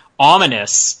more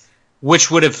ominous,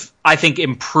 which would have, I think,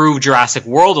 improved Jurassic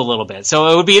World a little bit. So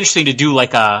it would be interesting to do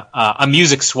like a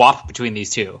music swap between these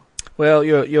two. Well,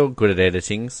 you're good at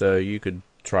editing, so you could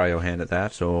try your hand at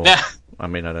that, or... I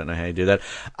mean, I don't know how you do that.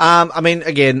 I mean,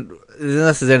 again,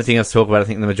 unless there's anything else to talk about, I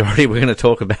think the majority we're going to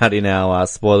talk about in our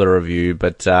spoiler review,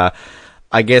 but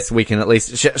I guess we can at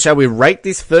least... shall we rate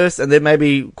this first, and then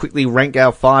maybe quickly rank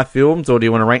our 5 films, or do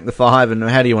you want to rank the 5, and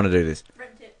how do you want to do this?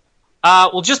 Rent it.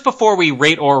 Well, just before we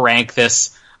rate or rank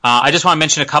this, I just want to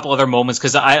mention a couple other moments,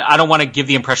 because I don't want to give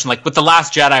the impression, like, with The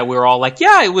Last Jedi, we were all like,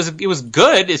 yeah, it was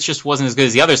good, it just wasn't as good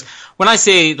as the others. When I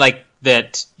say, like,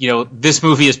 that, this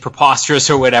movie is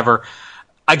preposterous or whatever...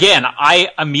 Again, I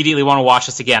immediately want to watch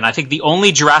this again. I think the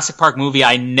only Jurassic Park movie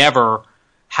I never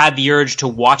had the urge to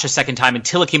watch a second time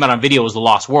until it came out on video was The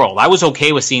Lost World. I was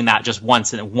okay with seeing that just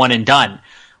once and one and done.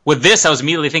 With this, I was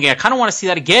immediately thinking, I kind of want to see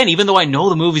that again, even though I know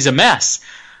the movie's a mess.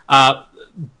 But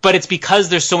it's because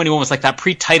there's so many moments, like that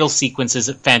pre-title sequence is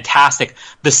fantastic.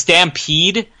 The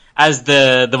stampede as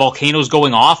the volcano's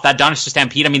going off, that dinosaur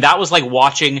stampede, I mean, that was like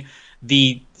watching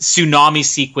the tsunami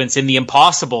sequence in The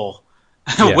Impossible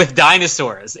with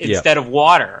dinosaurs instead of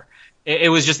water. It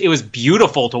was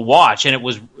beautiful to watch, and it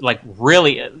was like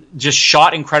really just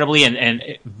shot incredibly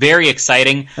and very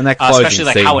exciting. And that closing especially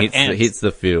like scene how it ends. hits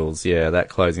the feels. Yeah, that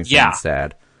closing scene is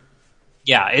sad.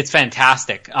 Yeah, it's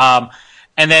fantastic. And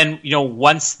then,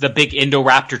 once the big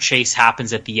Indoraptor chase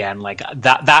happens at the end, like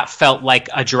that felt like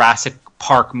a Jurassic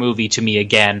Park movie to me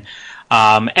again.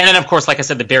 And then, of course, like I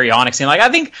said, the baryonyx scene. Like, I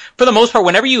think, for the most part,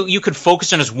 whenever you could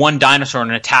focus on just one dinosaur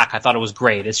and an attack, I thought it was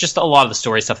great. It's just a lot of the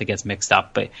story stuff that gets mixed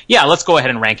up. But, yeah, let's go ahead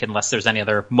and rank it unless there's any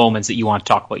other moments that you want to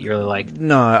talk about you really like.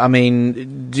 No, I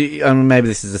mean, maybe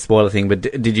this is a spoiler thing, but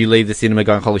did you leave the cinema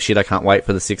going, holy shit, I can't wait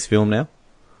for the 6th film now?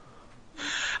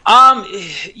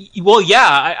 Well,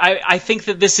 yeah, I think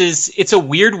that it's a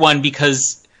weird one,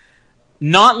 because...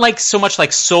 Not like so much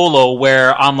like Solo,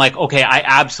 where I'm like, okay, I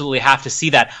absolutely have to see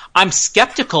that. I'm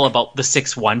skeptical about the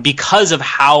 6th one because of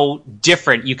how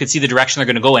different you could see the direction they're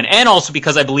going to go in, and also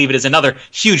because I believe it is another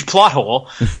huge plot hole.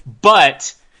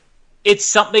 But it's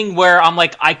something where I'm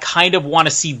like, I kind of want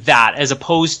to see that, as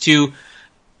opposed to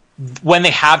when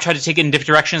they have tried to take it in different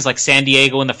directions, like San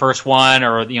Diego in the first one,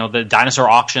 or the dinosaur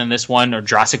auction in this one, or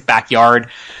Jurassic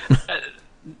Backyard.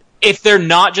 If they're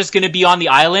not just going to be on the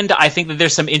island, I think that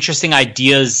there's some interesting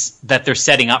ideas that they're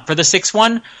setting up for the 6th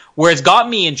one, where it's got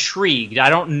me intrigued.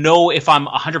 I don't know if I'm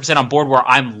 100% on board where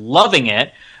I'm loving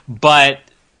it, but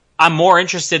I'm more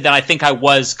interested than I think I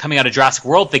was coming out of Jurassic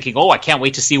World, thinking, I can't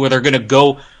wait to see where they're going to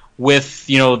go with,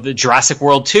 the Jurassic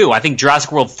World 2. I think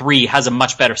Jurassic World 3 has a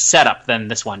much better setup than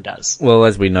this one does. Well,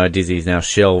 as we know, Disney's now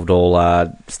shelved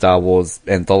all Star Wars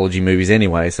anthology movies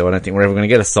anyway, so I don't think we're ever going to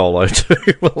get a Solo 2,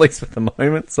 at least at the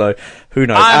moment, so who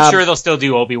knows. I'm sure they'll still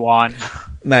do Obi-Wan.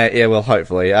 Yeah, well,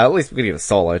 hopefully. At least we're going to get a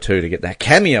Solo 2 to get that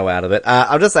cameo out of it.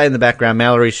 I'll just say in the background,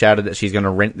 Mallory shouted that she's going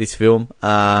to rent this film.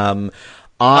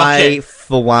 I,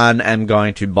 for one, am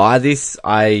going to buy this.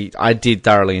 I did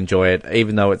thoroughly enjoy it,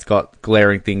 even though it's got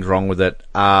glaring things wrong with it.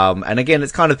 And again,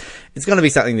 it's going to be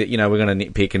something that, we're going to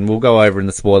nitpick, and we'll go over in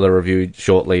the spoiler review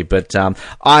shortly. But,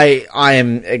 I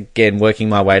am, again, working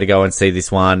my way to go and see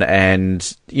this one. And,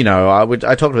 I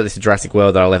talked about this in Jurassic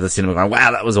World, that I left the cinema going,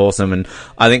 wow, that was awesome. And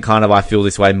I think I feel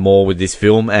this way more with this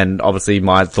film. And obviously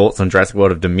my thoughts on Jurassic World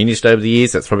have diminished over the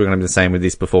years. So it's probably going to be the same with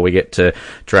this before we get to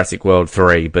Jurassic World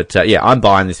 3. But, yeah, I'm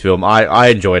buying this film. I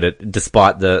enjoyed it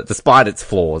despite its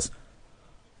flaws.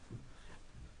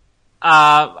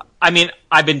 I mean,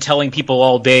 I've been telling people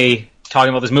all day talking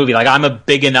about this movie, like, I'm a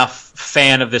big enough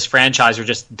fan of this franchise, or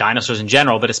just dinosaurs in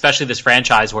general, but especially this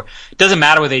franchise, where it doesn't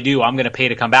matter what they do, I'm going to pay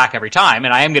to come back every time,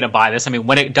 and I am going to buy this. I mean,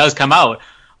 when it does come out,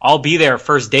 I'll be there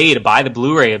first day to buy the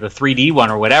Blu-ray or the 3D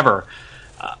one or whatever.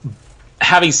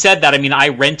 Having said that, I mean, I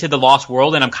rented The Lost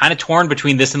World, and I'm kind of torn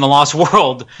between this and The Lost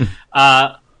World.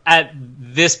 At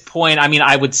this point, I mean,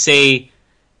 I would say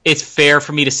it's fair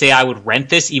for me to say I would rent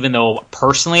this, even though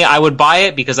personally I would buy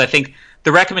it, because I think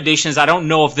the recommendation is, I don't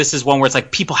know if this is one where it's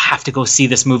like, people have to go see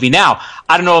this movie now.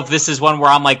 I don't know if this is one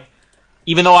where I'm like,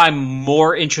 even though I'm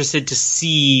more interested to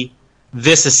see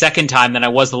this a second time than I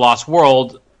was The Lost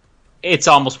World, it's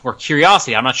almost more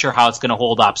curiosity. I'm not sure how it's going to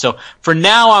hold up. So for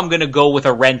now, I'm going to go with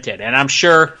a rented. And I'm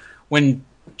sure when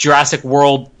Jurassic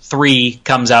World 3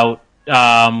 comes out,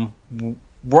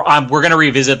 we're going to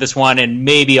revisit this one, and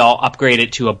maybe I'll upgrade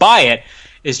it to a buy it.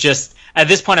 It's just, at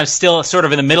this point, I'm still sort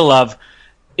of in the middle of,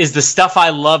 is the stuff I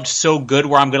loved so good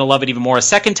where I'm going to love it even more a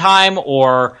second time,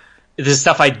 or is the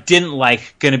stuff I didn't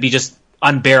like going to be just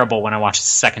unbearable when I watch it a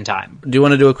second time? Do you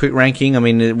want to do a quick ranking? I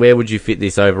mean, where would you fit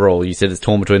this overall? You said it's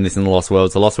torn between this and The Lost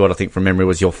World. The Lost World, I think, from memory,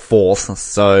 was your 4th.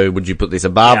 So would you put this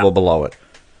above or below it?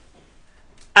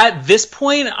 At this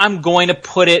point, I'm going to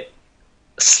put it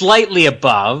slightly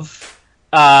above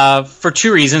for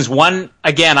 2 reasons. One,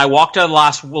 again, I walked out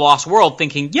of Lost World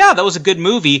thinking, yeah, that was a good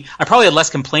movie. I probably had less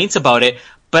complaints about it,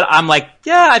 but I'm like,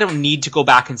 yeah, I don't need to go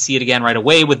back and see it again right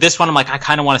away. With this one, I'm like, I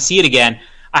kind of want to see it again.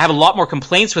 I have a lot more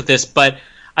complaints with this, but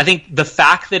I think the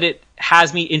fact that it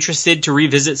has me interested to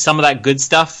revisit some of that good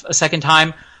stuff a second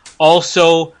time.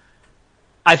 Also,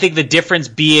 I think the difference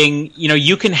being,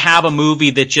 you can have a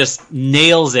movie that just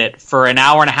nails it for an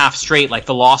hour and a half straight like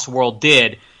The Lost World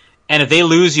did, and if they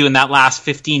lose you in that last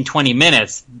 15, 20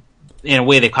 minutes, in a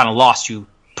way they've kind of lost you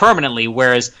permanently,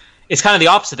 whereas it's kind of the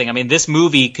opposite thing. I mean, this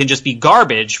movie can just be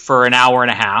garbage for an hour and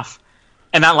a half,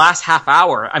 and that last half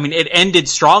hour, I mean, it ended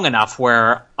strong enough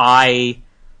where I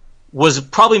was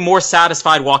probably more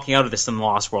satisfied walking out of this than The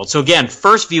Lost World. So again,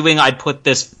 first viewing, I'd put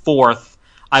this 4th.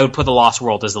 I would put The Lost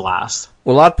World as the last.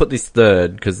 Well, I'd put this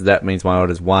 3rd, because that means my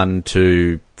order is 1,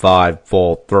 2, 5,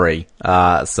 4, 3.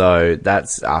 So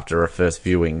that's after a first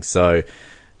viewing. So,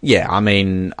 yeah, I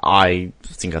mean, I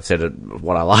think I've said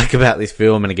what I like about this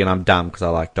film, and again, I'm dumb because I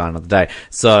like Die Another Day.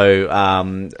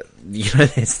 So,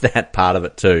 there's that part of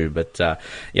it too. But,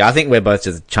 yeah, I think we're both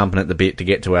just chomping at the bit to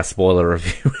get to our spoiler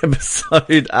review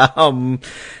episode.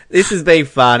 This has been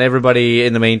fun. Everybody,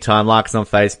 in the meantime, like us on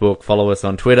Facebook, follow us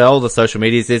on Twitter, all the social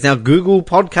medias. There's now Google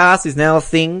Podcasts is now a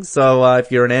thing. So,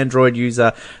 if you're an Android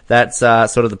user, that's,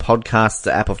 sort of the podcast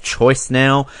app of choice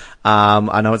now.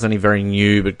 I know it's only very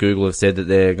new, but Google have said that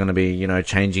they're going to be,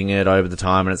 changing it over the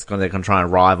time, and they're going to try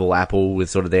and rival Apple with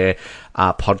sort of their,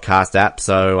 podcast app.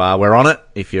 So, we're on it.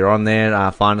 If you're on there,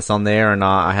 find us on there. And,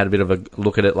 I had a bit of a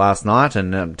look at it last night,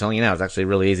 and I'm telling you now, it's actually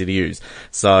really easy to use.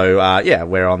 So, yeah,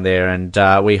 we're on there, and,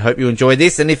 we hope you enjoy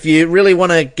this. And if you really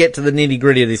want to get to the nitty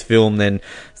gritty of this film, then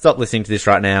stop listening to this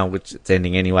right now, which it's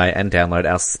ending anyway, and download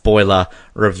our spoiler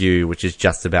review, which is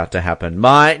just about to happen.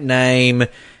 My name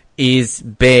is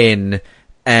Ben,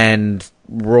 and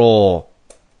Raw.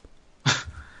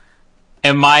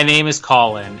 And my name is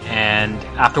Colin, and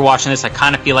after watching this, I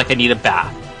kind of feel like I need a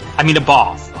bath. I mean a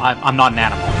bath. I'm not an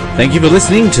animal. Thank you for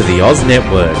listening to the Oz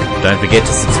Network. Don't forget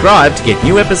to subscribe to get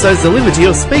new episodes delivered to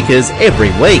your speakers every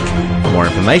week. For more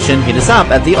information, hit us up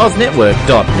at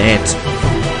theoznetwork.net.